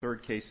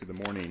Third case of the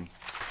morning.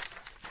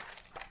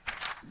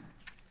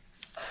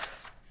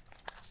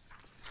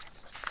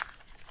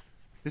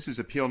 This is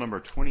appeal number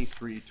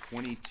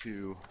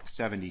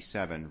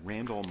 232277,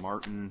 Randall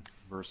Martin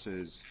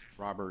versus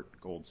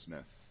Robert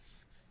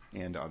Goldsmith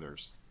and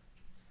others.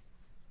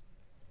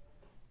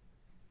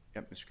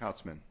 Yep, Mr.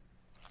 Kautzman.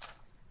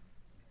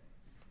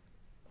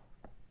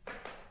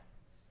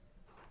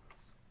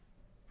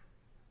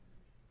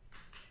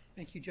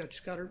 Thank you, Judge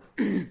Scudder.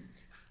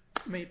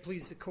 May it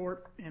please the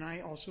court, and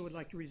I also would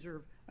like to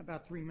reserve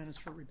about 3 minutes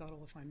for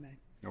rebuttal, if I may.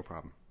 No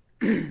problem.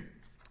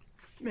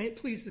 May it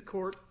please the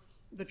court,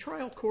 the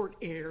trial court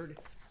erred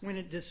when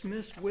it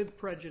dismissed with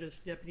prejudice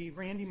Deputy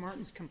Randy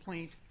Martin's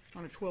complaint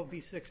on a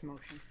 12b6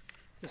 motion,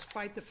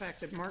 despite the fact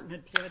that Martin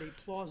had pled a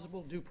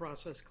plausible due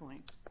process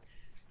claim.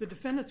 The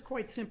defendants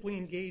quite simply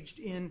engaged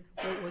in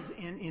what was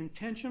an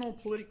intentional,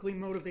 politically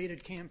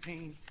motivated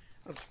campaign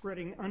of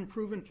spreading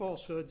unproven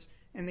falsehoods,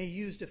 and they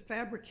used a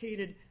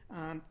fabricated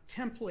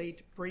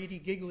template Brady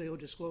Giglio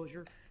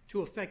disclosure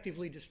to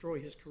effectively destroy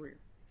his career.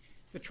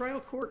 The trial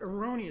court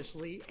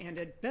erroneously, and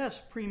at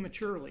best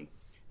prematurely,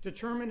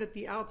 determined at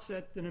the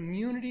outset that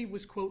immunity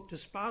was, quote,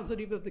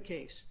 dispositive of the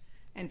case,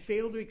 and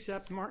failed to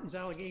accept Martin's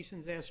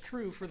allegations as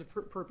true for the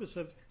purpose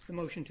of the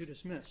motion to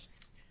dismiss.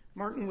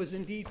 Martin was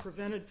indeed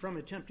prevented from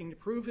attempting to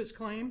prove his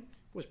claim,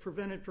 was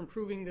prevented from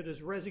proving that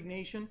his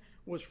resignation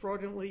was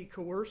fraudulently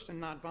coerced and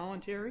not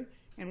voluntary,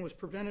 and was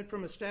prevented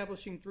from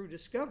establishing through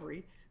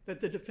discovery that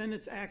the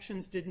defendant's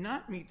actions did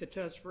not meet the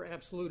test for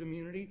absolute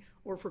immunity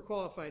or for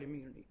qualified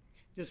immunity.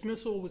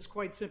 Dismissal was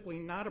quite simply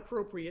not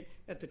appropriate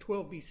at the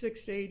 12b6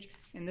 stage,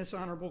 and this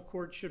honorable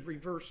court should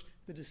reverse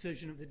the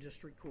decision of the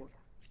district court.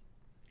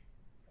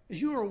 As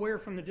you are aware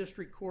from the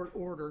district court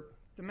order,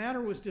 the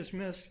matter was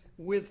dismissed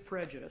with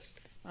prejudice.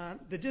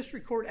 The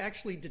district court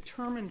actually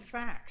determined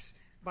facts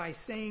by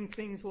saying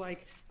things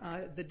like,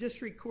 the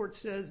district court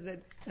says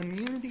that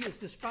immunity is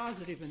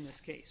dispositive in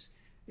this case.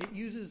 It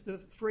uses the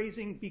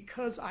phrasing,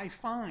 because I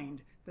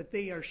find that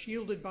they are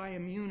shielded by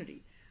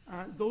immunity.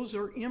 Those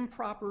are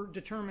improper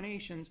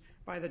determinations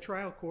by the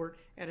trial court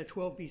at a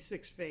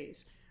 12b6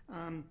 phase.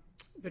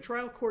 The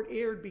trial court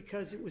erred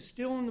because it was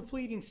still in the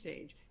pleading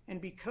stage,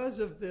 and because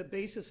of the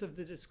basis of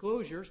the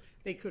disclosures,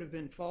 they could have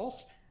been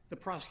false. The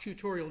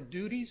prosecutorial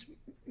duties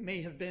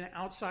may have been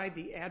outside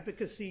the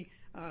advocacy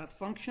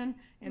function,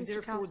 and Mr.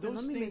 therefore Kautzman, those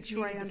let me make things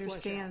sure I need to flesh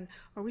understand. out.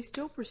 Are we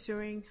still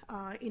pursuing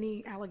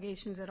any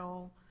allegations at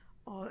all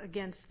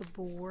against the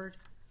Board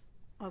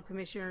of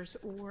Commissioners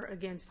or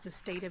against the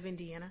state of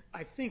Indiana?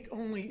 I think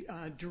only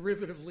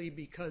derivatively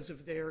because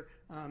of their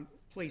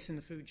place in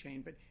the food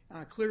chain, but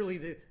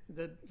clearly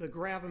the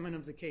gravamen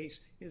of the case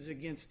is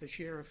against the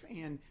sheriff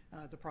and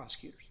the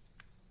prosecutors.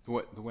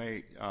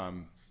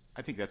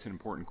 I think that's an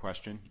important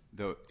question.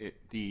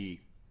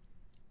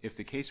 If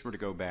the case were to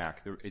go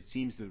back, it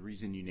seems the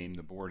reason you named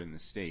the board and the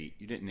state,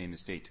 you didn't name the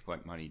state to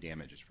collect money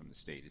damages from the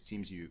state. It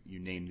seems you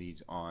named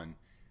these on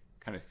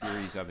kind of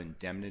theories of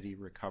indemnity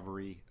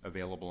recovery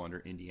available under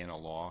Indiana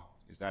law.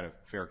 Is that a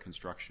fair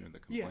construction of the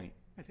complaint?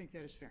 Yeah, I think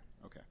that is fair.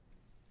 Okay.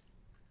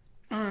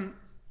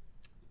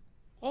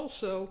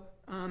 Also,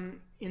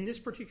 in this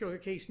particular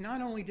case,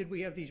 not only did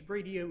we have these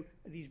Brady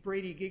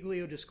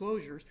Giglio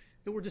disclosures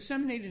that were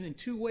disseminated in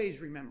two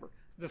ways, remember.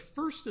 The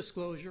first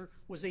disclosure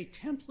was a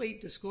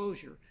template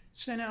disclosure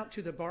sent out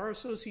to the Bar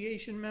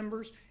Association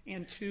members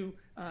and to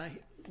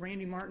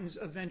Randy Martin's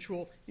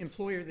eventual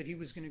employer that he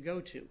was going to go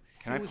to.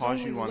 Can I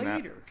pause you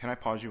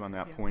on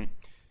that point?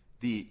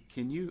 The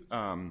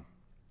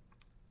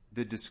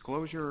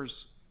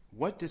disclosures,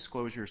 what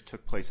disclosures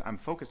took place? I'm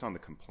focused on the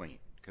complaint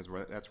because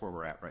that's where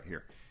we're at right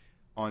here.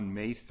 On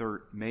May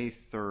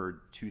 3rd,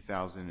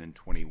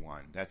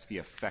 2021. That's the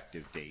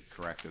effective date,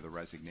 correct, of the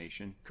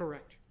resignation?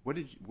 Correct. What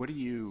do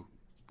you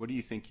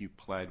think you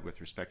pled with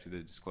respect to the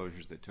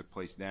disclosures that took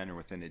place then or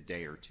within a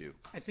day or two?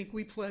 I think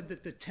we pled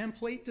that the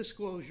template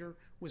disclosure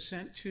was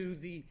sent to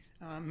the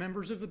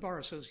members of the Bar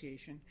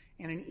Association,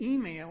 and an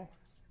email,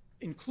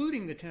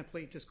 including the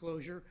template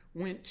disclosure,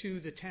 went to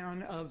the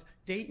town of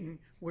Dayton,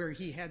 where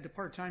he had the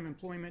part-time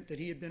employment that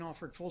he had been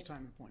offered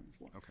full-time employment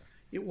for. Okay.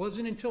 It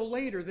wasn't until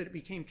later that it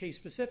became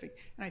case-specific,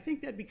 and I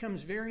think that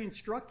becomes very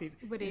instructive.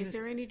 But is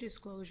there any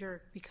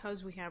disclosure,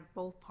 because we have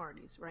both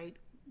parties, right?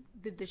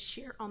 Did the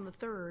sheriff, on the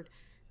 3rd,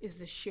 is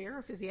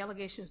the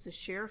allegations the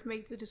sheriff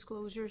made the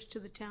disclosures to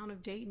the town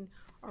of Dayton,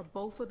 or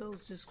both of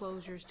those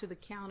disclosures to the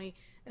county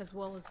as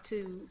well as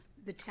to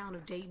the town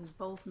of Dayton,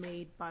 both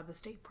made by the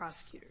state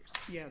prosecutors?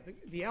 Yeah,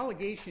 the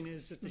allegation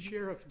is that the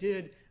sheriff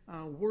did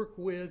work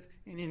with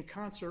and in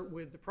concert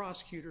with the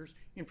prosecutors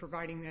in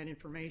providing that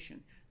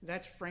information.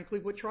 That's frankly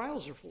what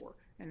trials are for,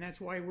 and that's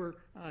why we're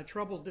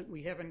troubled that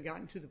we haven't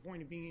gotten to the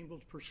point of being able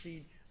to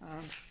proceed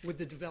with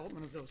the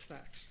development of those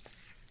facts.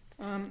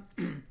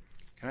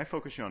 Can I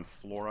focus you on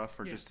Flora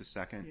for just a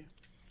second?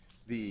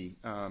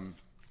 Yeah.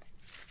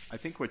 I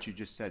think what you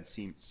just said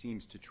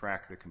seems to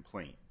track the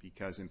complaint,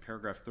 because in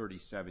paragraph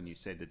 37 you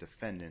say the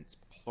defendants,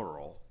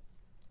 plural,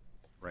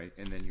 right?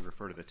 And then you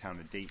refer to the town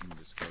of Dayton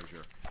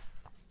disclosure.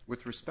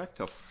 With respect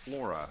to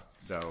Flora,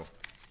 though,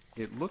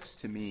 it looks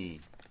to me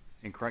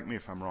and correct me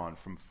if I'm wrong,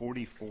 from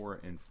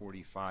 44 and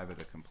 45 of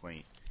the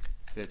complaint,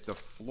 that the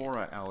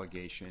Flora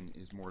allegation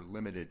is more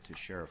limited to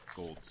Sheriff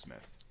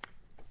Goldsmith.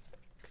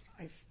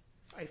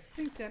 I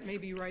think that may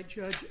be right,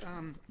 Judge. You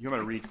want me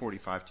to read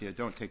 45 to you?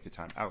 Don't take the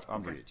time. I'll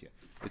read it to you.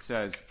 It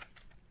says,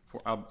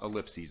 I'll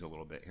ellipses a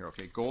little bit here,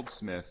 okay?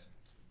 Goldsmith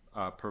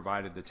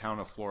provided the town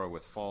of Flora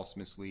with false,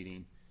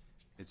 misleading,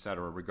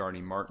 etc.,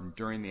 regarding Martin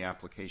during the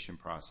application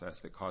process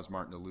that caused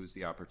Martin to lose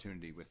the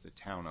opportunity with the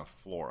town of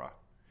Flora.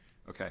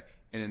 Okay,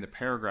 and in the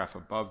paragraph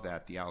above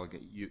that,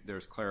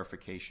 there's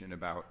clarification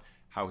about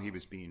how he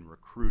was being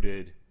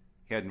recruited.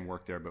 He hadn't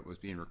worked there, but was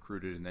being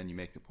recruited, and then you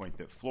make the point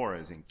that Flora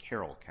is in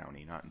Carroll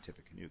County, not in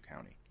Tippecanoe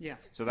County. Yeah.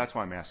 So that's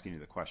why I'm asking you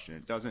the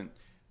question.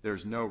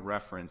 There's no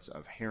reference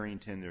of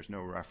Harrington. There's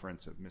no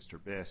reference of Mr.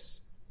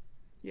 Biss.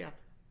 Yeah.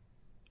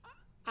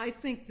 I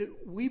think that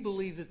we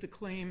believe that the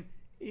claim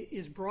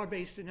is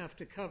broad-based enough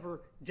to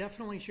cover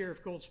definitely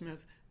Sheriff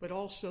Goldsmith, but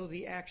also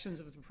the actions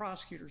of the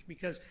prosecutors,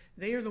 because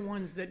they are the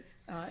ones that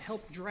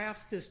helped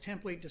draft this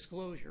template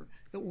disclosure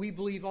that we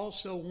believe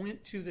also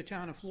went to the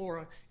town of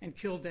Flora and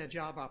killed that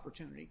job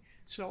opportunity.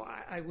 So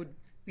I would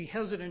be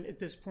hesitant at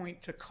this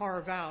point to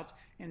carve out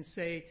and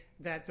say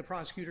that the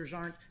prosecutors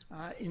aren't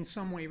in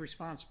some way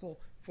responsible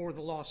for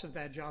the loss of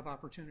that job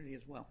opportunity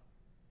as well.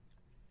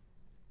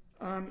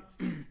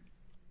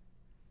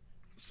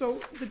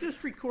 So the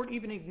district court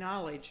even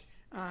acknowledged,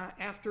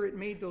 after it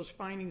made those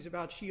findings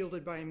about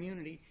shielded by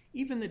immunity,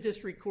 even the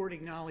district court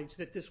acknowledged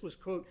that this was,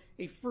 quote,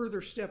 a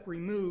further step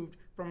removed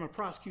from a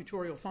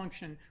prosecutorial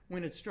function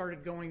when it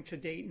started going to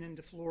Dayton and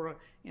to Flora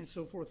and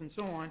so forth and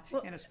so on,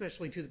 and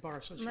especially to the Bar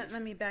Association.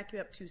 Let me back you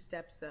up 2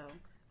 steps, though.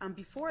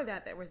 Before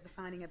that, there was the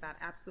finding about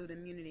absolute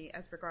immunity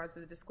as regards to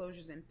the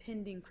disclosures in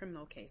pending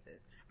criminal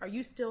cases. Are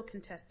you still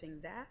contesting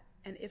that?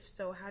 And if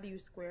so, how do you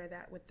square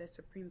that with the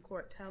Supreme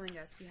Court telling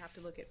us we have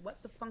to look at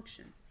what the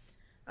function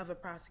of a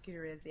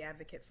prosecutor is, the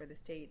advocate for the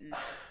state, and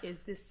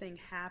is this thing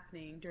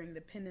happening during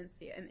the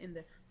pendency and in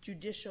the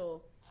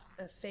judicial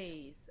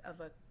phase of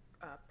a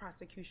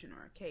prosecution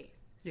or a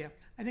case? Yeah,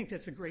 I think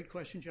that's a great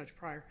question, Judge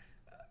Pryor.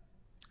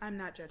 I'm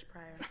not Judge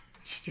Pryor.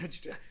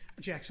 Judge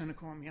Jackson,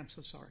 call me. I'm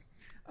so sorry.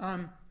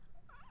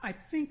 I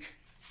think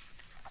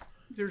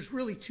there's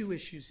really 2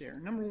 issues there.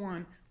 Number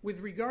one, with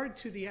regard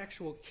to the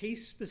actual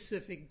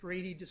case-specific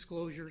Brady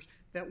disclosures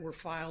that were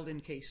filed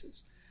in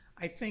cases,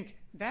 I think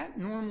that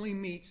normally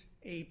meets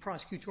a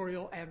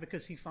prosecutorial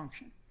advocacy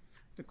function.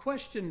 The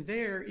question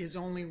there is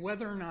only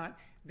whether or not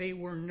they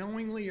were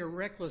knowingly or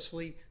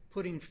recklessly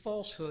putting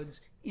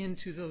falsehoods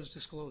into those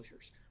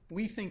disclosures.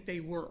 We think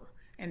they were,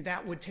 and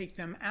that would take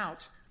them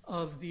out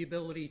of the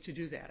ability to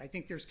do that. I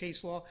think there's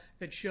case law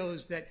that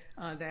shows that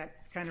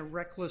that kind of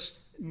reckless,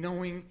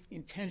 knowing,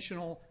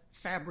 intentional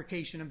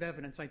fabrication of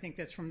evidence, I think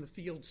that's from the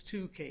Fields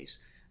 2 case,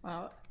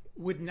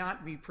 would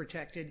not be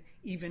protected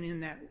even in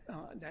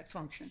that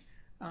function.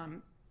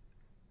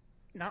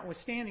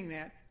 Notwithstanding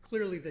that,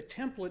 clearly the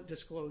template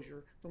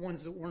disclosure, the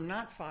ones that were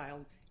not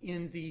filed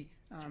in the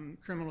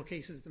criminal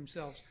cases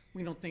themselves,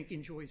 we don't think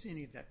enjoys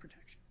any of that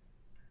protection.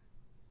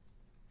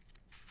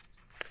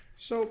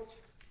 So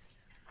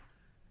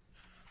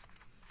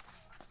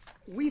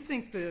we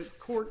think the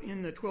court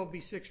in the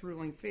 12b6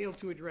 ruling failed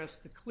to address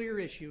the clear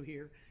issue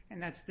here,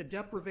 and that's the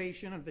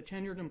deprivation of the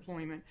tenured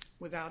employment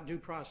without due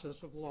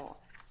process of law.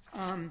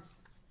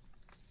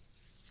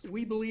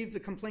 We believe the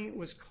complaint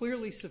was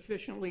clearly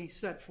sufficiently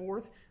set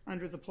forth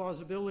under the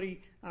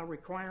plausibility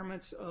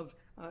requirements of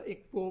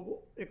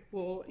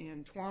Iqbal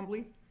and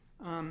Twombly.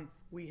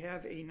 We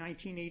have a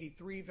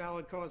 1983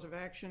 valid cause of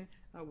action.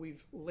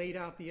 We've laid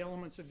out the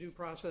elements of due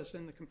process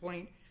in the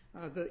complaint.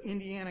 The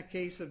Indiana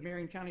case of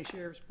Marion County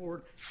Sheriff's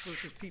Board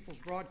versus People's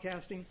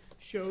Broadcasting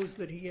shows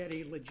that he had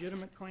a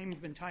legitimate claim of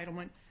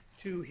entitlement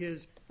to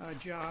his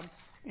job.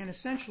 And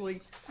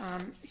essentially,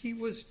 he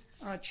was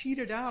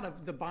cheated out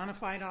of the bona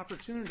fide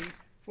opportunity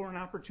for an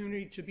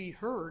opportunity to be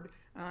heard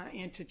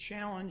and to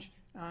challenge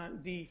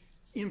the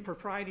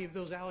impropriety of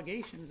those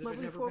allegations that had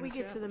never been established. But before we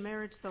get to the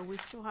merits, though, we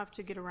still have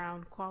to get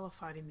around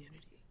qualified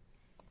immunity.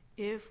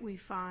 If we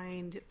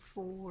find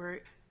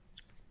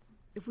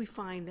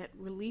that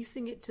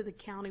releasing it to the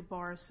County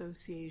Bar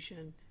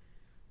Association,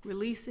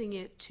 releasing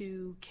it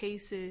to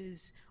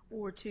cases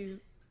or to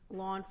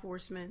law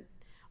enforcement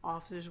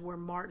officers where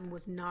Martin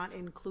was not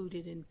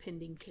included in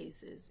pending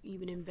cases,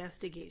 even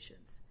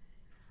investigations,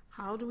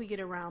 how do we get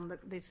around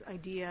this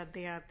idea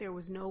that there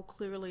was no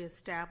clearly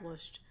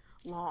established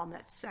law on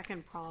that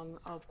second prong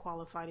of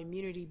qualified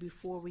immunity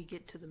before we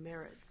get to the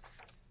merits?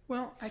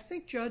 Well, I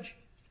think, Judge,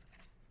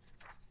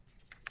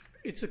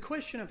 it's a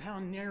question of how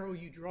narrow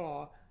you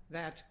draw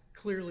that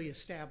clearly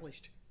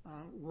established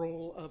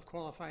role of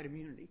qualified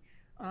immunity.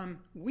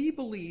 We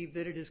believe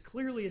that it is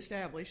clearly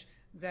established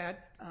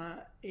that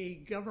a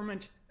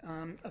government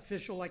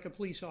official like a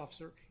police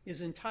officer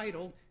is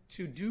entitled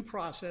to due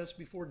process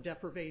before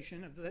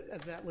deprivation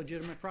of that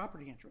legitimate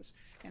property interest.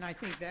 And I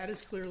think that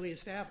is clearly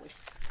established.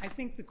 I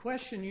think the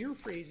question you're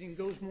phrasing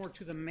goes more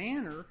to the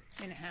manner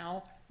in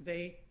how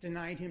they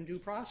denied him due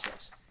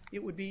process.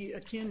 It would be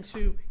akin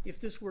to if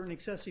this were an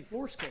excessive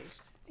force case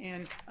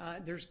And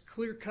there's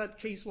clear-cut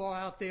case law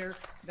out there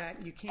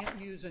that you can't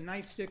use a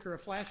nightstick or a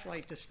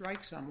flashlight to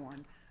strike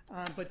someone.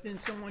 But then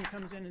someone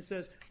comes in and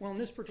says, well, in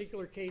this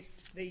particular case,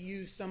 they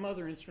used some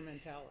other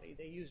instrumentality.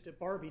 They used a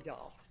Barbie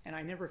doll. And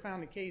I never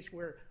found a case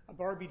where a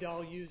Barbie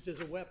doll used as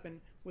a weapon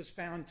was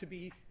found to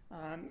be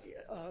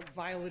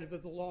violative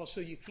of the law, so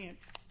you can't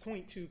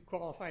point to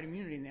qualified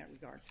immunity in that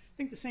regard. I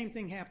think the same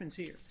thing happens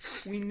here.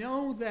 We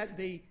know that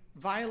they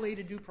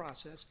violated due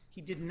process.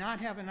 He did not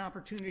have an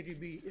opportunity to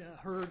be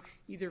heard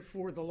either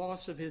for the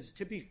loss of his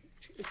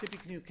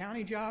Tippecanoe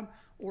County job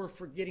or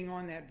for getting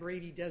on that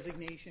Brady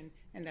designation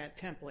and that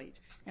template.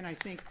 And I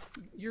think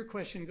your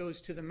question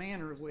goes to the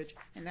manner of which,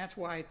 and that's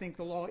why I think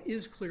the law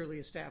is clearly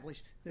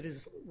established that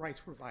his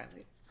rights were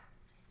violated.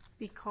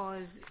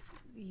 Because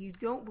you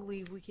don't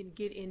believe we can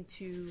get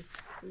into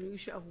the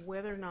minutia of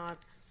whether or not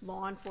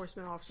law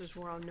enforcement officers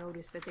were on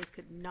notice that they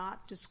could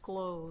not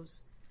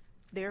disclose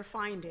their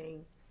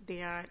finding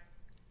that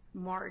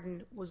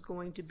Martin was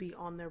going to be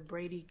on their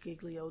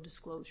Brady-Giglio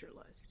disclosure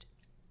list.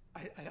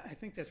 I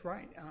think that's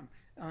right.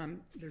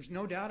 There's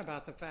no doubt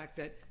about the fact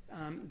that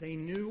they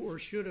knew or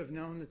should have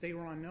known that they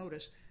were on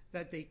notice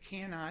that they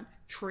cannot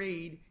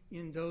trade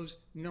in those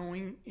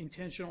knowing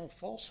intentional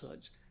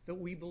falsehoods that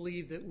we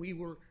believe that we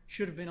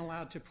should have been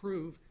allowed to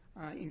prove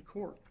in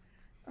court.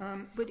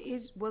 But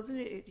wasn't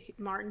it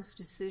Martin's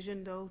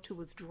decision, though, to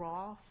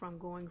withdraw from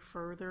going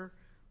further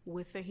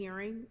with the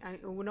hearing?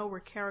 We know we're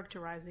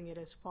characterizing it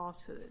as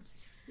falsehoods.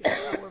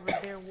 However,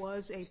 there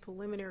was a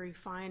preliminary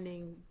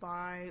finding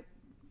by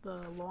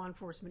the law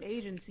enforcement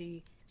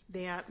agency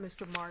that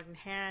Mr. Martin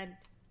had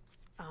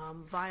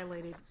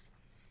violated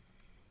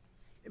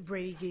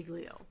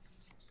Brady-Giglio.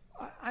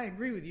 I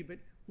agree with you, but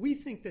we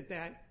think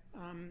that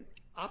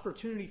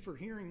opportunity for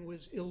hearing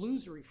was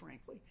illusory,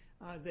 frankly,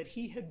 that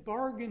he had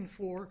bargained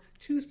for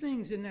two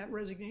things in that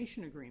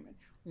resignation agreement.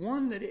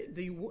 One, that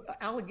the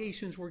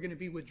allegations were going to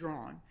be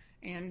withdrawn,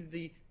 and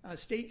the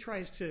state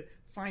tries to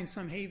find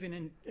some haven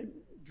in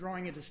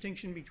drawing a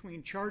distinction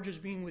between charges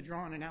being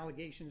withdrawn and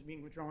allegations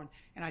being withdrawn,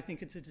 and I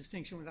think it's a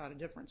distinction without a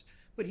difference.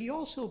 But he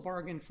also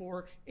bargained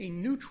for a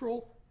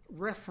neutral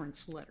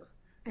reference letter.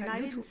 And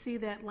I didn't see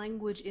that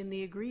language in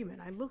the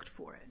agreement. I looked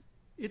for it.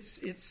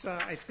 It's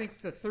I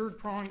think, the third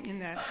prong in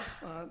that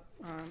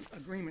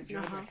agreement,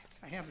 Joe.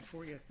 I have it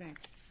for you, I think.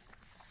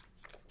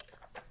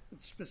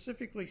 It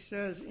specifically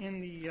says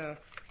in the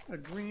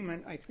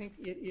agreement, I think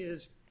it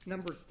is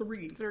number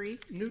 3.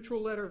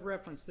 Neutral letter of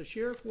reference. The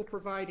sheriff will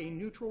provide a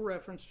neutral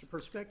reference to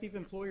prospective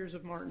employers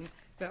of Martin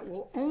that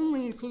will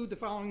only include the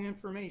following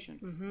information.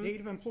 Date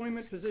of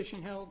employment,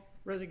 position held,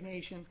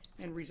 resignation,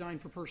 and resign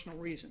for personal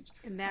reasons.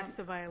 And that's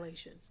the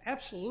violation.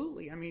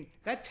 Absolutely. I mean,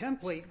 that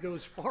template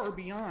goes far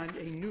beyond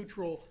a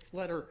neutral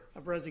letter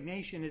of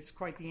resignation. It's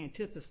quite the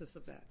antithesis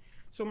of that.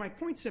 So my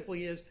point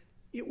simply is,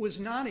 it was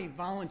not a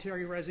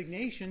voluntary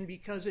resignation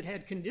because it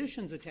had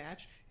conditions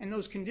attached, and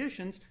those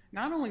conditions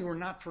not only were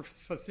not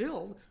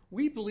fulfilled,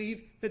 we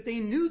believe that they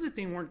knew that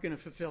they weren't going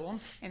to fulfill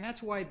them, and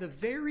that's why the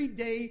very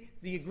day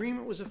the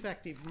agreement was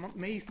effective,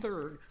 May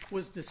 3rd,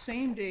 was the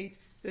same date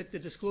that the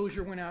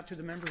disclosure went out to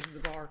the members of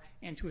the bar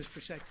and to his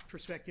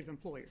prospective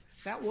employer.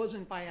 That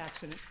wasn't by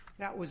accident.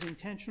 That was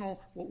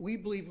intentional, what we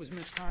believe was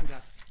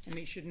misconduct, and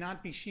they should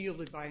not be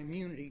shielded by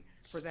immunity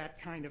for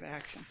that kind of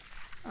action.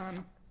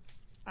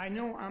 I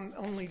know I'm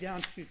only down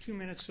to 2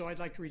 minutes, so I'd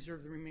like to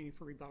reserve the remaining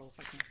for rebuttal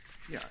if I can.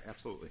 Yeah,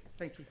 absolutely.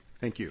 Thank you.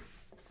 Thank you.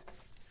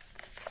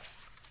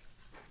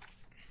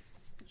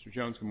 Mr.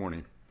 Jones, good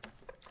morning.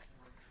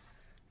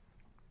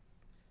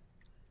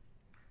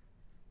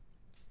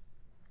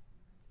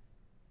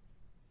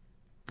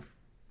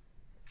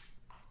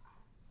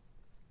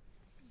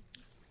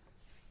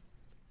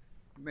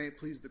 May it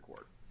please the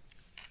court.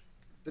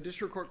 The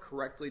district court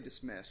correctly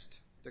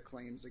dismissed the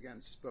claims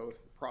against both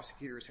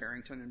prosecutors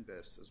Harrington and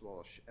Biss as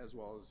well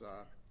as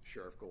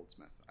Sheriff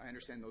Goldsmith. I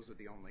understand those are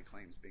the only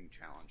claims being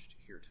challenged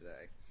here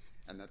today,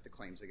 and that the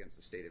claims against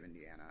the state of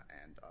Indiana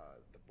and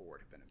the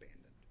board have been abandoned.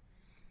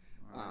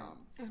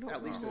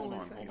 At least hold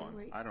on.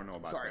 I don't know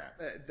about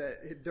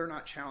that. They're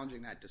not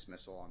challenging that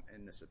dismissal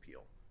in this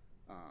appeal.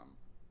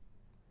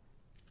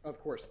 Of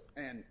course,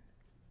 and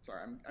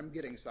sorry, I'm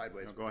getting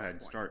sideways. No, go ahead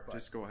and start.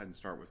 Just go ahead and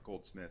start with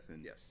Goldsmith,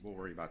 and we'll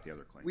worry about the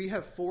other claims. We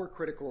have four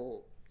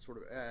critical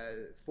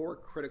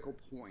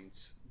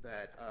points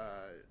that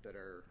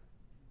are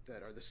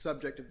the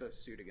subject of the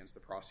suit against the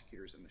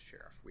prosecutors and the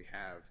sheriff. We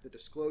have the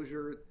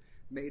disclosure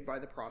made by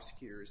the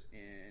prosecutors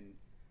in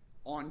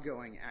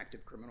ongoing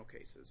active criminal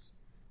cases.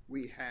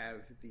 We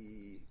have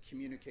the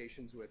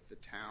communications with the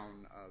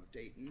town of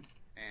Dayton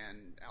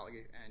and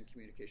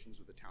communications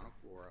with the town of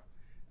Flora.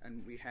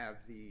 And we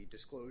have the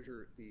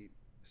disclosure, the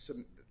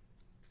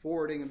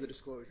forwarding of the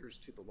disclosures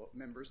to the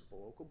members of the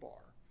local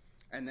bar.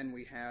 And then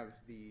we have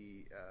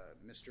the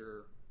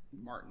Mr.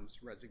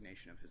 Martin's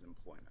resignation of his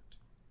employment.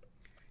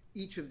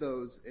 Each of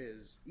those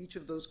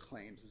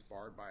claims is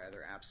barred by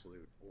either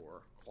absolute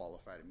or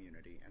qualified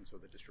immunity, and so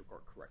the district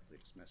court correctly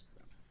dismissed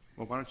them.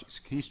 Well,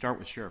 can you start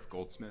with Sheriff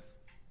Goldsmith?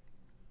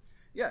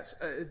 Yes,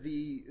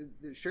 the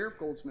Sheriff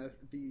Goldsmith.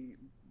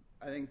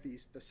 I think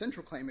the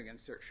central claim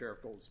against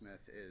Sheriff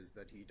Goldsmith is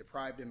that he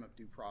deprived him of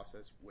due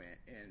process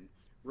in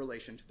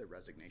relation to the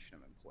resignation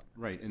of employment.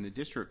 Right, and the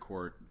district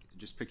court,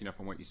 just picking up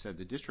on what you said,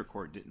 the district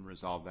court didn't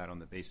resolve that on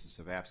the basis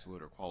of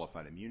absolute or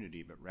qualified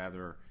immunity, but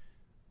rather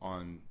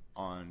on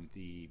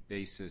the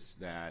basis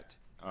that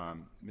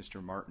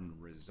Mr. Martin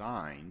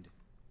resigned,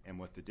 and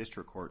what the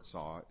district court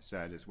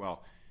said as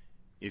well,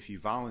 if you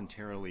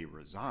voluntarily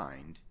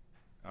resigned,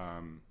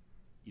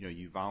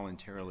 you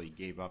voluntarily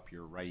gave up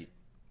your right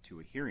to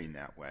a hearing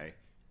that way,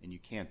 and you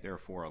can't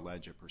therefore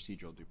allege a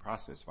procedural due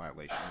process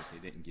violation if they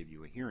didn't give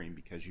you a hearing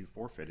because you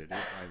forfeited it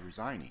by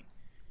resigning.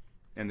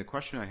 And the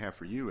question I have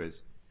for you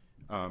is,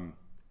 how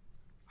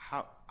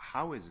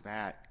is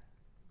that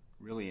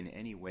really in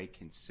any way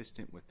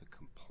consistent with the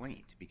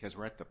complaint? Because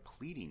we're at the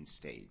pleading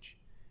stage.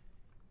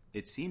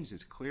 It seems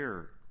as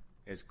clear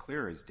as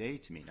day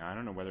to me. Now, I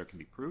don't know whether it can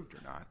be proved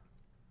or not,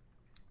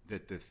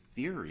 that the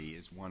theory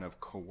is one of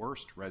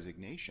coerced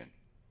resignation.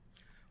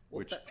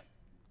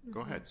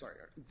 Go ahead. Sorry,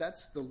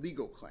 that's the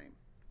legal claim,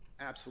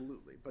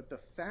 absolutely. But the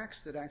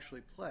facts that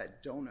actually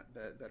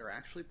that are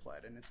actually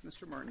pled, and it's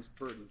Mr. Martin's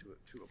burden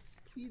to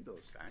plead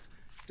those facts,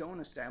 don't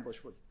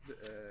establish what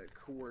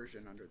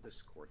coercion under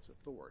this court's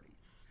authority.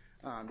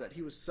 That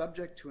he was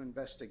subject to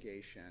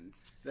investigation,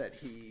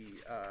 that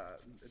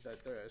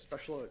the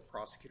special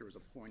prosecutor was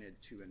appointed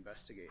to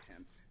investigate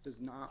him, does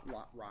not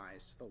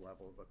rise to the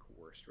level of a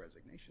coerced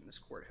resignation. This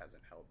court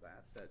hasn't held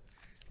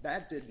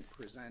that didn't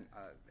present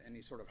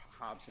any sort of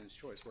Hobson's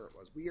choice where it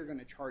was, we are going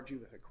to charge you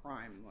with a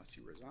crime unless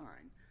you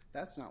resign.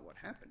 That's not what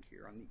happened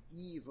here. On the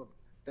eve of,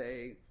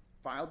 they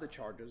filed the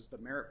charges, the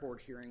merit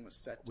board hearing was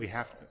set.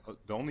 The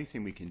only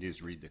thing we can do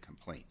is read the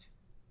complaint.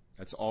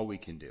 That's all we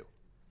can do.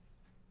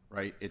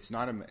 Right? It's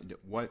not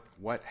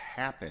what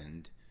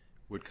happened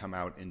would come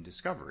out in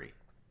discovery,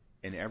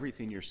 and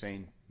everything you're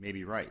saying may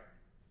be right.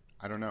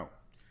 I don't know.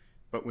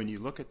 But when you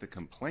look at the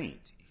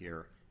complaint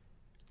here,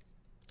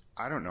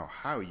 I don't know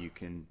how you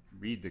can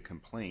read the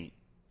complaint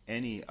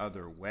any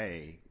other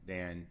way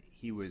than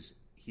he was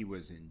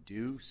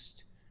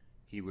induced,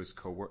 he was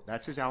coerced.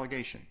 That's his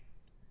allegation.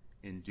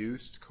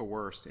 Induced,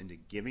 coerced into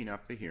giving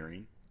up the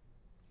hearing.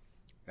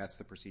 That's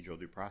the procedural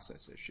due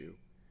process issue.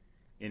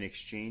 In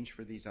exchange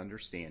for these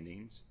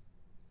understandings,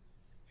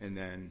 and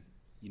then,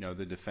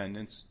 the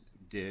defendants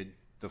did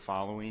the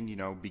following,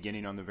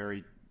 beginning on the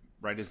very,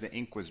 right as the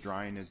ink was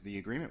drying as the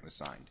agreement was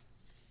signed.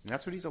 And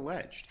that's what he's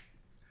alleged.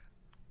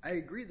 I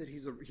agree that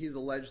he's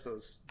alleged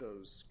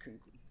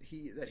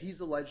that he's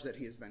alleged that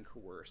he has been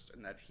coerced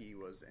and that he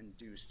was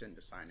induced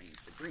into signing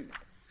this agreement.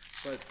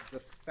 But the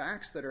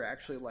facts that are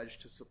actually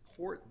alleged to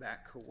support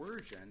that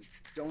coercion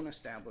don't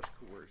establish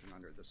coercion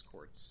under this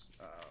court's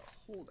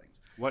holdings.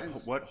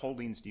 What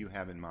holdings do you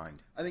have in mind?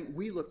 I think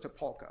we looked at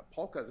Polka.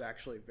 Polka is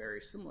actually very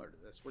similar to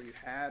this, where you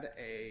had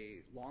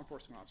a law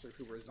enforcement officer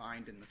who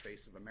resigned in the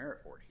face of a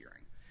merit board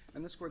hearing.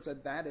 And this court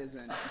said that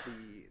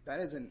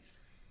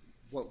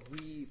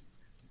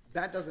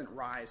doesn't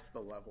rise to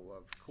the level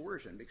of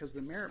coercion, because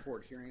the merit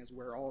board hearing is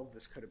where all of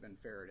this could have been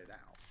ferreted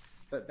out.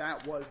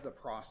 That was the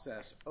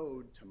process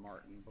owed to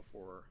Martin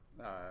before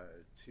the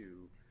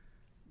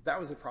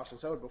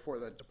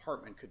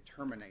department could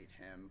terminate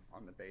him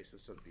on the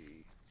basis of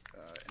the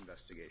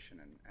investigation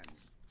and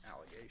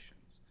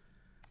allegations.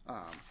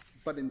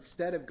 But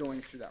instead of going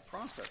through that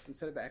process,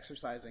 instead of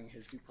exercising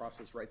his due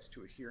process rights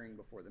to a hearing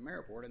before the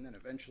merit board and then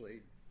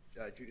eventually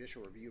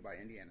judicial review by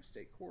Indiana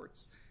state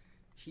courts,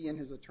 he and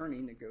his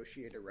attorney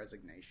negotiate a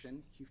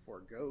resignation. He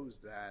forgoes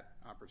that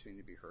opportunity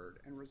to be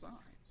heard and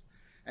resigns.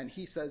 And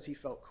he says he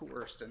felt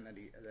coerced and that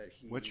he.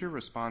 What's your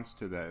response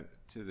to the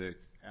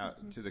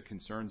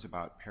concerns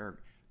about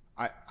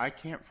I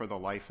can't for the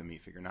life of me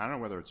figure. And I don't know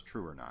whether it's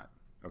true or not.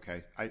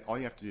 Okay, all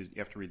you have to do is you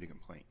have to read the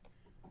complaint.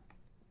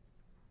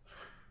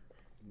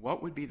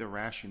 What would be the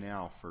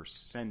rationale for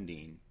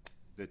sending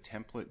the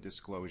template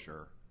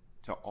disclosure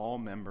to all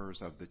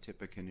members of the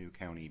Tippecanoe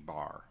County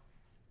Bar,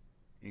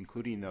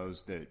 including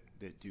those that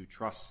do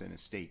trusts and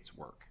estates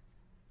work?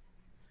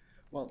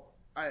 Well,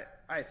 I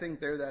think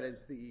that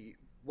is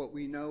what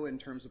we know in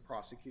terms of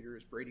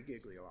prosecutors' Brady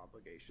Giglio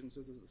obligations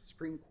is that the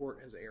Supreme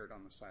Court has erred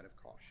on the side of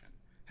caution.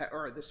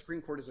 Or the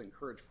Supreme Court has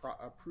encouraged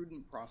a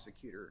prudent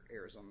prosecutor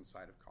errs on the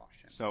side of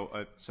caution.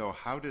 So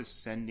how does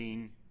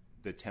sending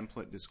the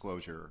template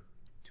disclosure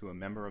to a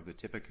member of the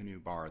Tippecanoe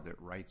Bar that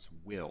writes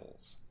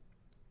wills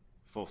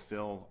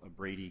fulfill a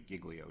Brady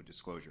Giglio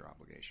disclosure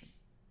obligation?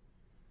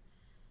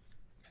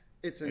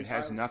 It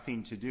has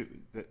nothing to do.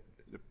 It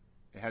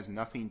has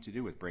nothing to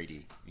do with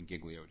Brady and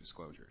Giglio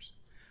disclosures.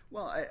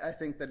 Well, I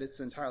think that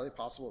it's entirely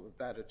possible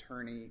that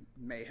attorney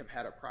may have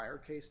had a prior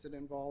case that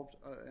involved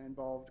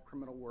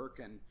criminal work,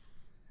 and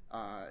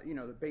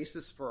the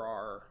basis for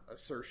our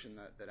assertion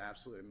that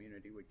absolute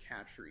immunity would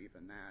capture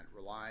even that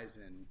relies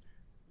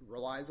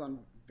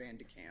on Van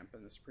de Kamp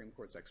and the Supreme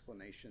Court's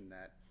explanation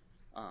that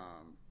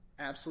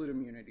absolute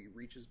immunity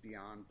reaches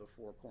beyond the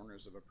four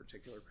corners of a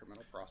particular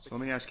criminal prosecution. So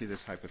let me ask you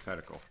this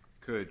hypothetical: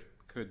 Could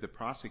the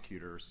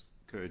prosecutors,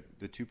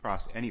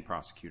 any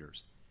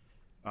prosecutors,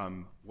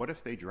 what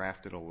if they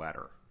drafted a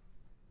letter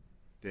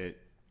that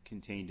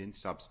contained in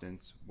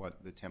substance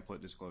what the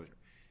template disclosure,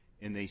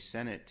 and they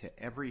sent it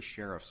to every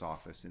sheriff's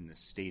office in the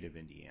state of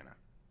Indiana.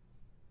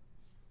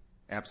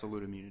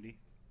 Absolute immunity?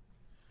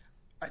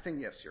 I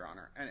think yes, Your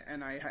Honor.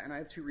 And I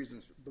have two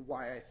reasons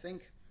why I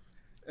think...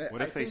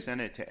 What if they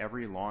sent it to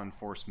every law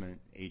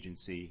enforcement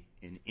agency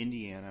in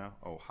Indiana,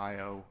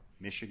 Ohio,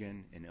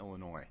 Michigan, and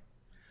Illinois?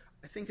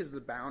 I think as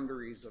the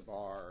boundaries of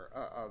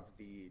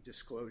the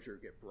disclosure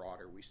get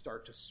broader, we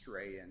start to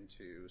stray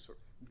into sort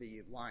of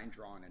the line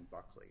drawn in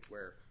Buckley,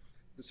 where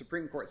the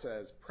Supreme Court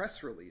says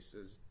press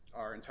releases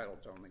are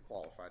entitled to only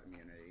qualified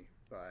immunity,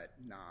 but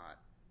not,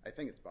 I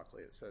think it's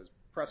Buckley that says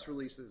press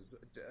releases,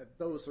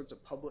 those sorts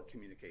of public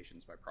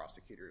communications by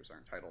prosecutors are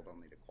entitled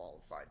only to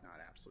qualified, not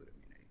absolute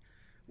immunity.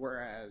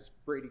 Whereas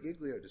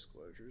Brady-Giglio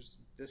disclosures,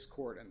 this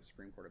court and the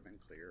Supreme Court have been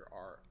clear,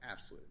 are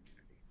absolute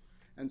immunity.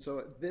 And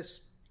so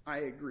this, I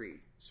agree,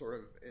 sort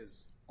of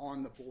is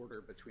on the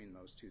border between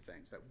those two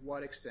things. At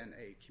what extent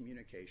a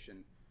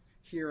communication,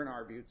 here in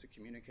our view, it's a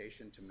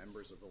communication to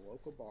members of the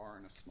local bar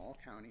in a small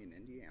county in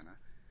Indiana,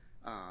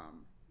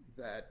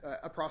 that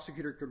a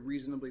prosecutor could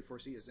reasonably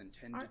foresee is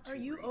intended to Are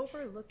you reach.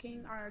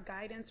 overlooking our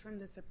guidance from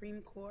the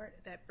Supreme Court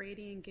that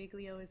Brady and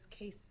Giglio is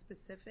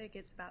case-specific?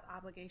 It's about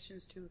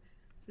obligations to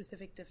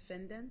specific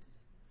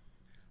defendants?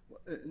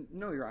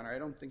 No, Your Honor, I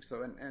don't think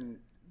so. And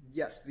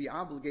yes, the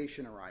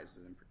obligation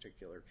arises in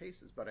particular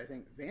cases, but I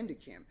think Van de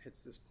Kamp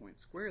hits this point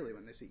squarely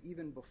when they say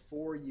even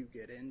before you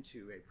get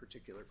into a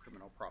particular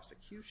criminal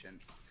prosecution,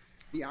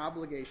 the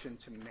obligation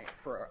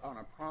on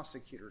a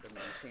prosecutor to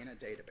maintain a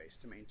database,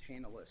 to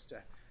maintain a list,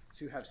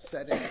 to have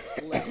set in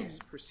place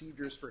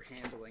procedures for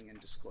handling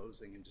and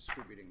disclosing and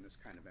distributing this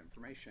kind of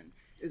information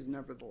is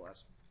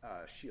nevertheless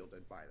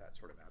shielded by that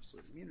sort of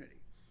absolute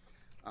immunity.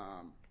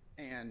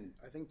 And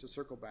I think to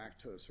circle back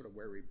to sort of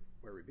where we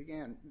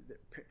began,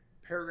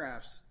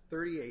 paragraphs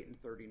 38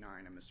 and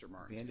 39 of Mr.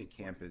 Martin's Van de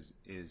Kamp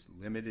is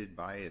limited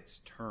by its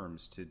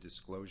terms to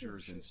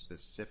disclosures in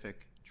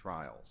specific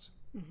trials.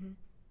 Mm-hmm.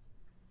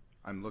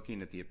 I'm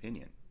looking at the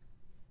opinion.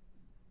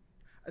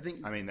 I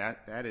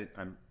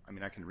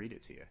can read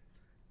it to you.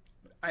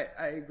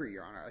 I agree,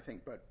 Your Honor. I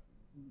think, but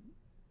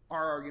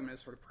our argument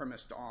is sort of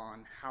premised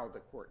on how the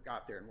court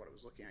got there and what it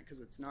was looking at, because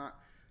it's not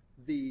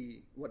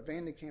what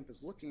Van de Kamp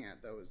is looking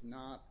at, though, is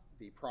not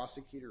the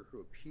prosecutor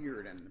who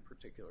appeared in the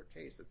particular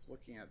case. It's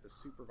looking at the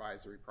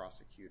supervisory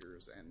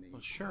prosecutors and the...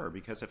 Well, sure,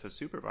 because if a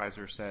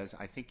supervisor says,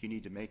 I think you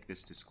need to make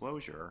this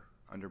disclosure,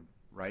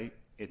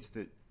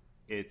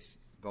 it's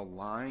the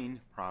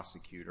line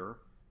prosecutor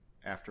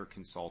after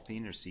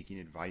consulting or seeking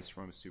advice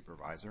from a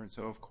supervisor, and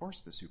so of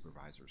course the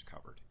supervisor is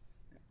covered.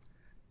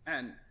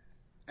 And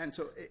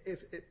so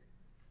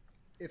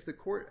if the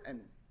court,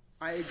 and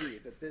I agree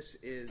that this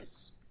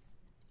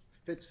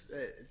fits,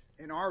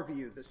 in our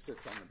view, this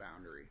sits on the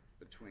boundary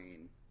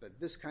between, that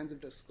this kinds of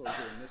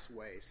disclosure in this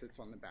way sits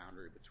on the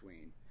boundary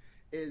between,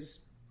 is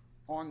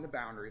on the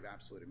boundary of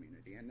absolute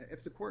immunity. And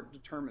if the court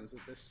determines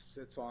that this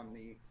sits on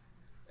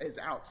is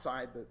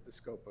outside the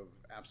scope of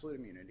absolute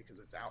immunity, because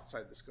it's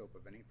outside the scope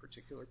of any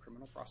particular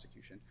criminal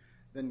prosecution,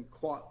 then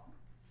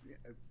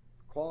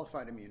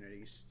qualified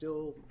immunity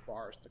still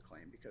bars the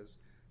claim, because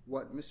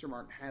what Mr.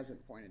 Martin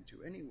hasn't pointed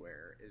to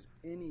anywhere is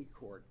any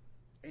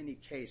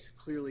case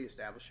clearly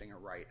establishing a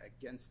right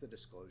against the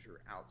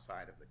disclosure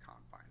outside of the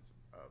confines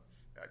of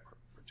a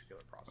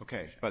particular prosecution.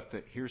 Okay,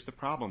 but here's the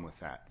problem with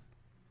that.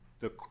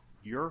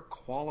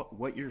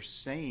 What you're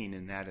saying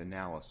in that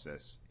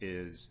analysis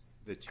is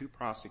the two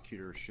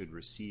prosecutors should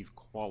receive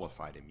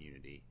qualified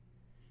immunity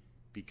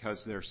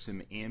because there's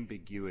some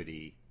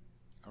ambiguity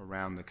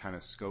around the kind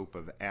of scope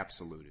of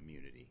absolute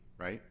immunity,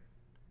 right?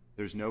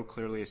 There's no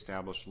clearly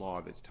established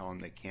law that's telling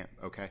them they can't.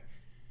 Okay.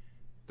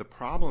 The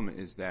problem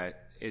is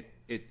that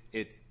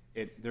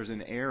there's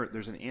an error,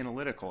 there's an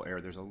analytical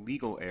error, there's a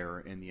legal error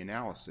in the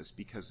analysis,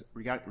 because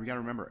we got to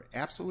remember,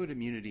 absolute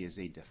immunity is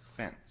a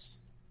defense,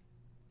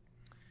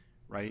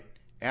 right?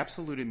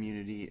 Absolute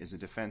immunity is a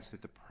defense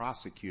that the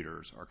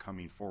prosecutors are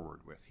coming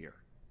forward with here.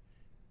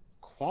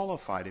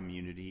 Qualified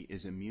immunity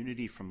is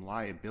immunity from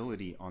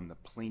liability on the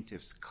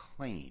plaintiff's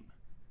claim.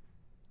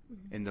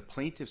 And the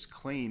plaintiff's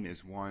claim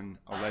is one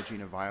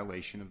alleging a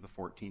violation of the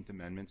 14th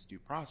Amendment's Due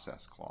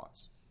Process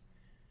Clause.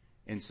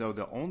 And so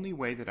the only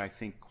way that I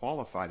think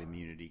qualified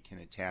immunity can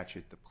attach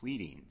at the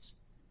pleadings,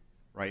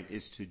 right,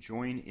 is to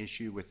join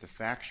issue with the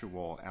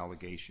factual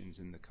allegations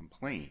in the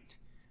complaint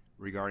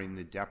regarding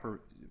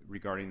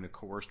the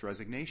coerced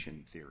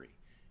resignation theory.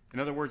 In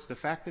other words, the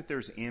fact that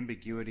there's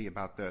ambiguity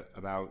about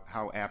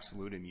how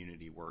absolute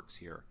immunity works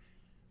here,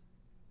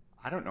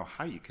 I don't know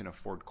how you can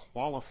afford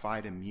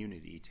qualified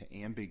immunity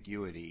to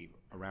ambiguity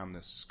around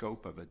the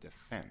scope of a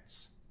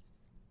defense.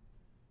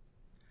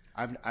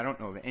 I don't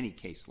know of any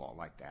case law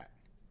like that.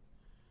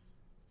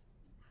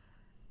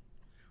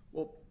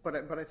 Well, but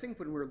I think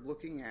when we're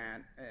looking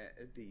at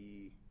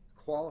the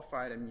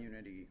qualified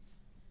immunity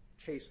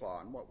case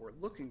law, and what we're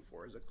looking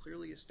for is a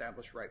clearly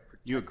established right.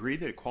 You agree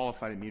that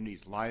qualified immunity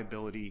is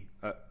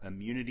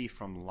immunity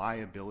from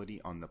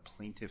liability on the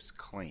plaintiff's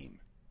claim?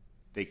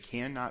 they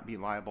cannot be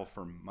liable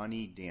for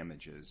money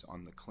damages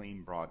on the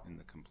claim brought in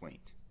the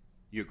complaint.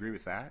 You agree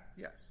with that?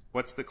 Yes.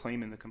 What's the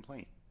claim in the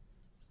complaint?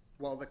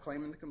 Well, the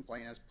claim in the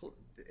complaint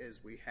is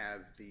we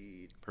have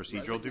the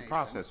procedural due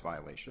process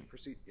violation.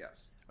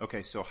 Yes.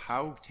 Okay, so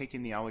how,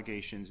 taking the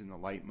allegations in the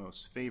light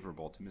most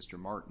favorable to Mr.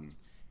 Martin,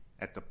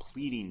 at the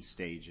pleading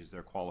stage is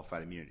there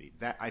qualified immunity?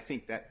 That, I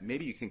think that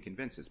maybe you can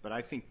convince us, but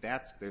I think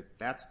that's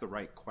the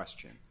right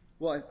question.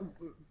 Well,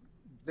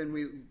 when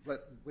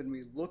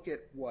we look at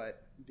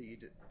what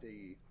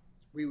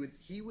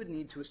he would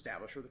need to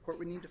establish, or the court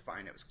would need to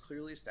find, it was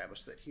clearly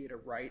established that he had a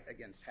right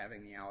against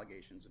having the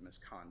allegations of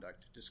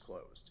misconduct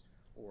disclosed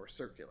or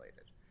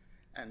circulated.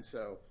 And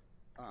so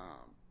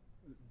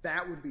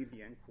that would be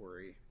the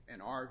inquiry, in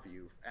our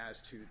view,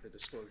 as to the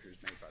disclosures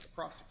made by the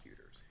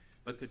prosecutors.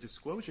 But the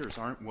disclosures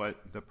aren't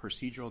what the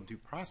procedural due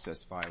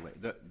process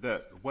violation.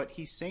 What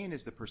he's saying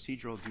is the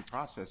procedural due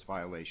process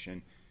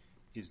violation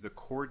is the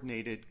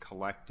coordinated,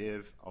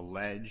 collective,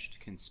 alleged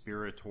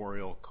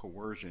conspiratorial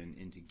coercion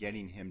into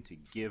getting him to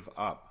give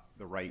up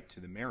the right to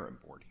the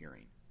merit board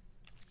hearing.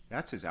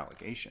 That's his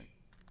allegation.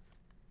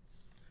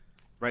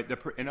 Right?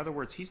 In other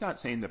words, he's not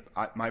saying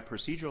that my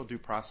procedural due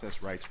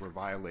process rights were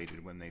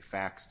violated when they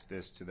faxed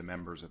this to the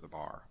members of the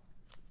bar.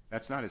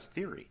 That's not his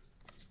theory.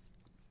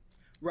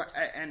 Right,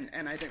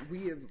 and I think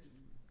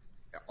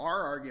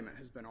our argument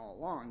has been all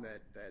along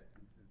that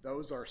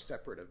those are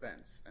separate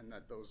events and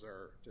that those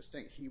are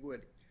distinct.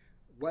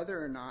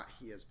 Whether or not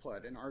he has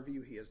pled, in our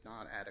view, he has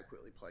not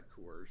adequately pled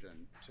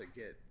coercion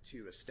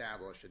to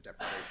establish a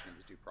deprivation of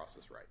his due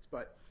process rights.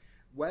 But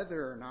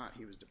whether or not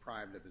he was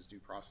deprived of his due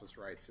process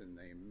rights in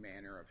the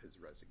manner of his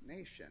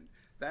resignation,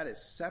 that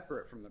is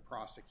separate from the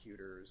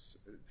prosecutor's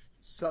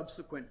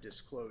subsequent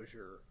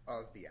disclosure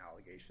of the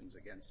allegations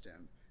against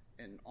him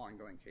in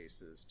ongoing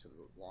cases to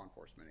the law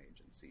enforcement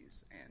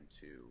agencies and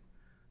to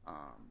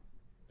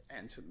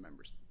the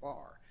members of the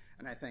bar.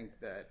 And I think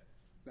that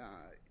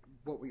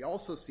what we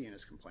also see in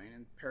his complaint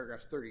in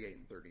paragraphs 38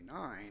 and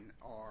 39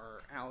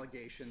 are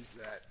allegations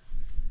that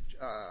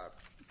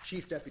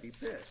Chief Deputy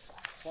Biss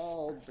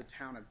called the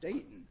town of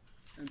Dayton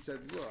and said,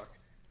 look,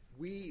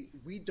 we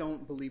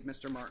don't believe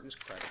Mr. Martin is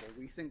credible.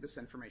 We think this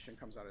information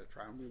comes out of the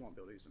trial and we won't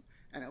be able to use them.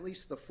 And at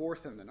least the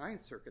Fourth and the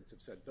Ninth Circuits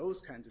have said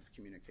those kinds of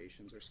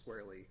communications are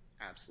squarely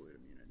absolute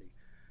immunity.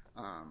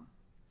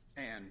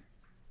 And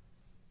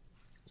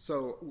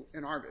so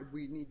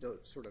we need to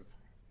sort of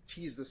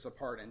tease this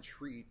apart and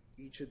treat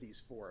each of these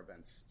four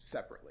events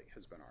separately,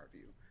 has been our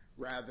view,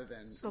 rather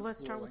than So let's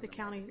start with the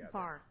county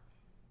bar.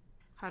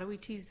 How do we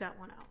tease that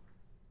one out?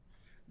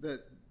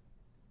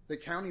 The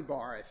county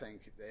bar, I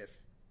think,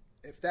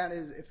 if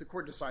the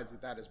court decides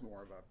that is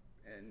more of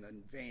in the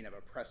vein of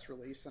a press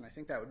release, and I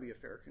think that would be a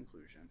fair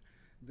conclusion,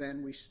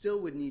 then we still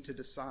would need to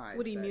decide.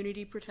 Would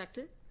immunity protect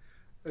it?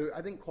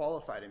 I think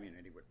qualified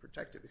immunity would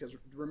protect it, because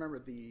remember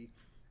the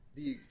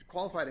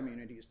qualified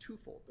immunity is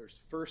twofold. There's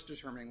first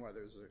determining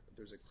whether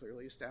there's a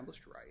clearly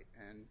established right,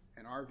 and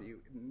in our view,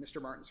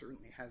 Mr. Martin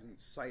certainly hasn't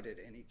cited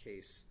any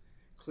case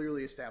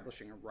clearly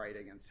establishing a right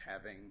against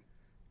having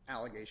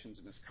allegations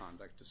of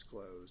misconduct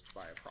disclosed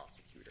by a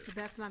prosecutor. But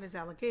that's not his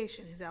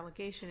allegation. His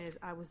allegation is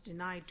I was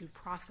denied due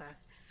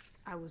process.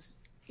 I was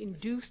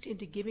induced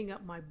into giving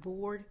up my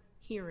board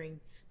hearing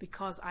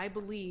because I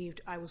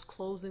believed I was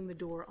closing the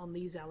door on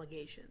these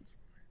allegations.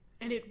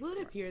 And it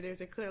would appear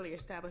there's a clearly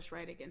established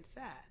right against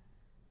that.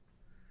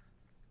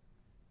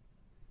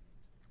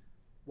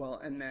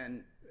 Well, and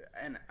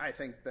I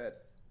think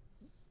that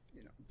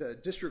the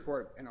district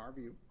court, in our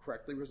view,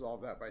 correctly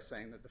resolved that by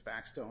saying that the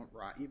facts don't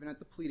rise. Even at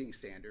the pleading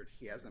standard,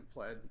 he hasn't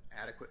pled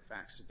adequate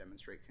facts to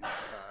demonstrate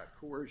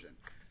coercion.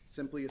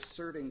 Simply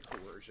asserting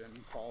coercion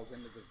falls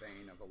into the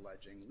vein of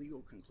alleging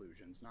legal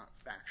conclusions, not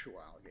factual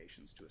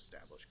allegations to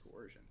establish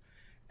coercion.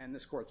 And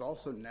this court's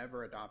also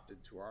never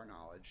adopted, to our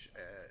knowledge,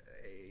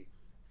 a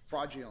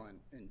fraudulent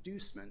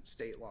inducement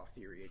state law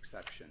theory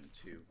exception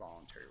to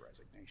voluntary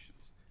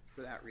resignations.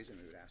 For that reason,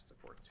 we would ask the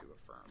court to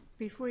affirm.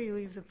 Before you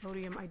leave the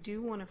podium, I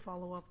do want to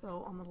follow up,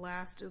 though, on the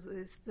last,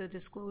 is the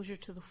disclosure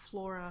to the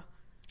Flora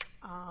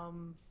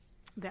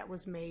that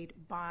was made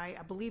by,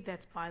 I believe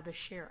that's by the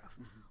sheriff.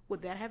 Mm-hmm.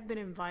 Would that have been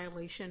in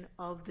violation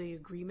of the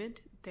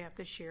agreement that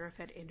the sheriff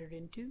had entered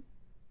into?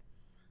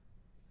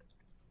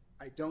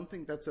 I don't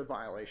think that's a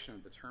violation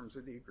of the terms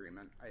of the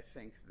agreement. I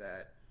think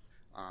that,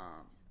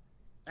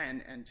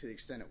 and to the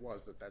extent it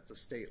was, that's a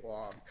state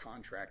law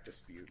contract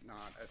dispute,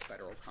 not a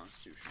federal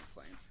constitutional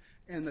claim.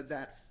 And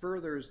that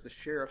furthers the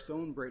sheriff's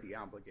own Brady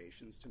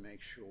obligations to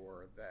make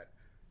sure that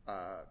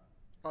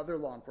other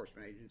law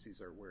enforcement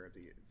agencies are aware of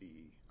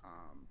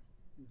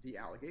the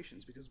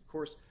allegations. Because, of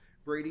course,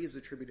 Brady is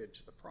attributed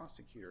to the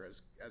prosecutor.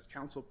 As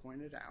counsel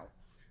pointed out,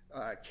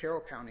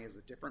 Carroll County is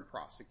a different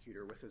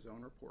prosecutor with his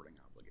own reporting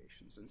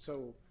obligations. And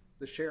so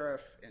the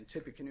sheriff in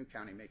Tippecanoe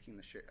County making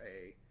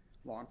a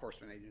law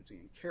enforcement agency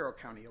in Carroll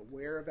County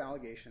aware of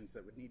allegations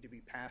that would need to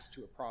be passed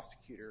to a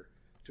prosecutor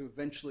to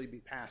eventually be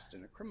passed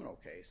in a criminal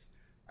case,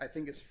 I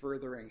think is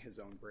furthering his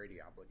own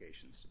Brady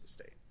obligations to the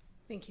state.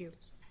 Thank you.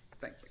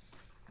 Thank you.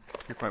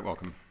 You're quite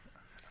welcome.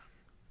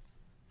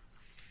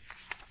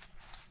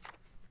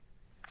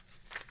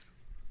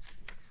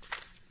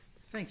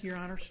 Thank you, Your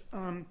Honors.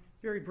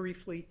 Very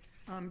briefly,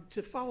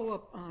 to follow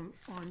up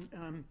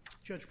on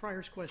Judge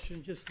Pryor's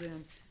question just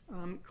then,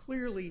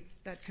 clearly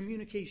that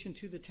communication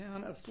to the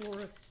town of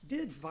Flora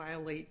did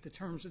violate the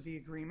terms of the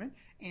agreement,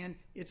 and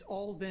it's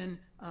all then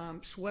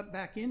swept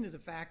back into the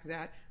fact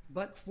that,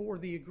 but for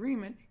the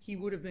agreement, he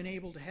would have been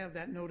able to have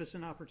that notice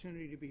and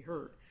opportunity to be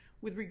heard.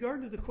 With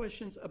regard to the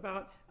questions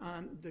about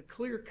the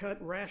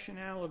clear-cut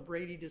rationale of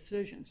Brady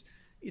decisions,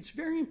 it's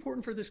very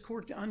important for this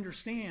court to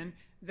understand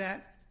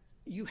that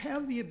you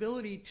have the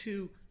ability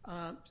to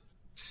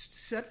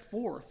set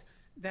forth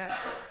that,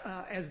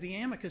 as the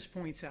amicus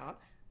points out,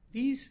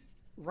 these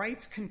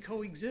rights can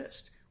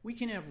coexist. We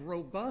can have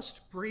robust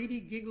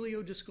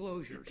Brady-Giglio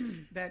disclosures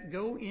that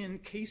go in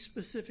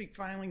case-specific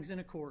filings in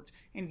a court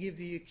and give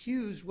the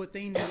accused what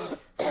they need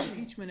for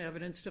impeachment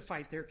evidence to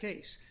fight their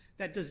case.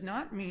 That does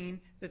not mean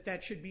that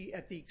that should be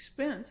at the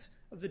expense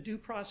of the due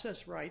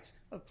process rights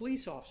of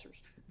police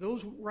officers.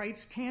 Those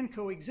rights can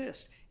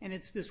coexist, and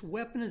it's this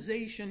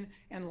weaponization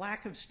and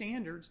lack of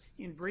standards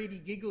in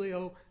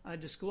Brady-Giglio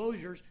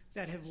disclosures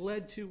that have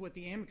led to what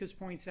the amicus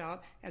points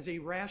out as a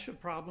rash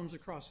of problems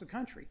across the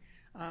country.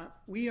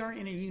 We are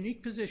in a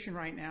unique position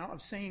right now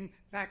of saying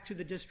back to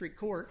the district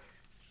court,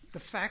 the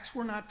facts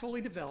were not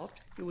fully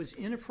developed. It was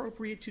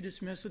inappropriate to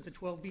dismiss at the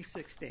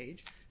 12B6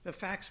 stage. The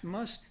facts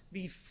must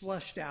be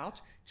flushed out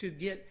to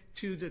get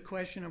to the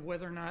question of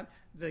whether or not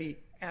the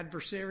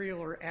adversarial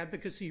or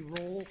advocacy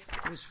role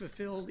was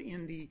fulfilled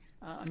in the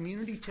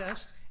immunity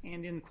test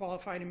and in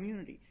qualified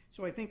immunity.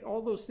 So I think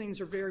all those things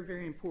are very,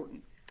 very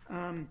important.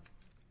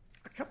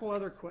 A couple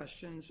other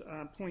questions,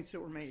 points that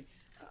were made.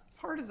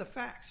 Part of the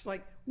facts,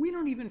 like we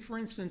don't even, for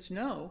instance,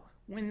 know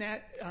when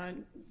that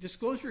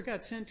disclosure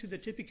got sent to the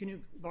Tippecanoe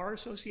Bar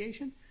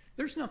Association.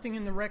 There's nothing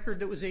in the record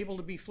that was able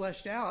to be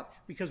fleshed out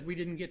because we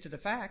didn't get to the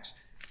facts.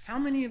 How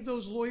many of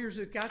those lawyers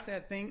that got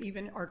that thing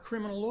even are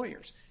criminal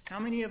lawyers? How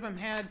many of them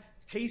had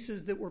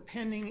cases that were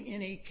pending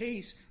in a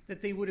case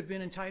that they would have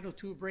been entitled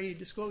to a Brady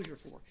disclosure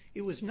for?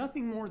 It was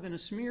nothing more than a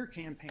smear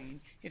campaign.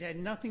 It had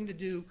nothing to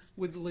do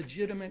with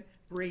legitimate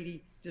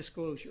Brady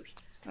disclosures.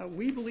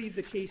 We believe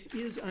the case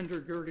is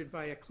undergirded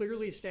by a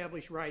clearly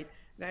established right.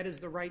 That is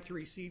the right to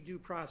receive due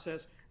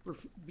process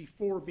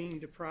before being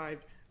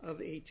deprived of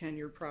a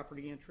tenured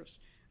property interest.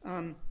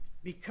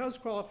 Because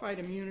qualified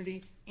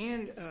immunity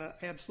and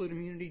absolute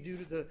immunity due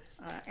to the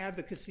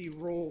advocacy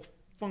role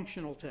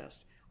functional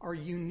test are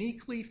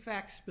uniquely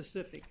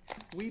fact-specific,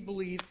 we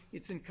believe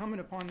it's incumbent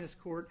upon this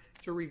court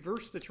to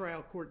reverse the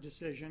trial court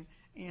decision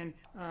and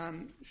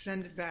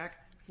send it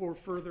back for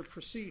further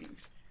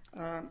proceedings.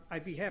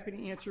 I'd be happy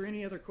to answer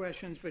any other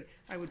questions, but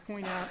I would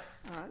point out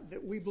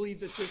that we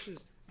believe that this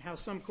is how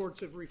some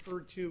courts have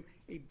referred to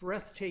a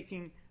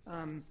breathtaking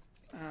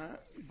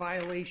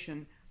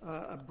violation,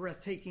 a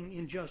breathtaking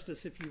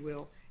injustice, if you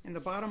will. And the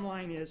bottom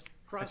line is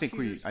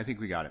prosecutors... I think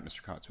we got it,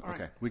 Mr. Kotz.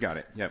 Okay, we got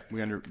it. Yep,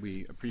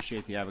 we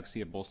appreciate the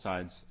advocacy of both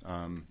sides.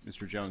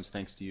 Mr. Jones,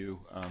 thanks to you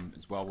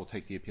as well. We'll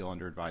take the appeal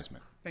under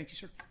advisement. Thank you,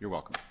 sir. You're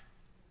welcome.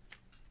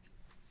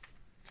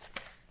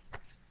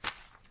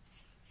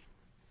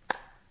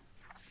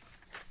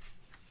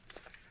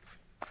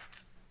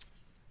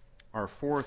 Our fourth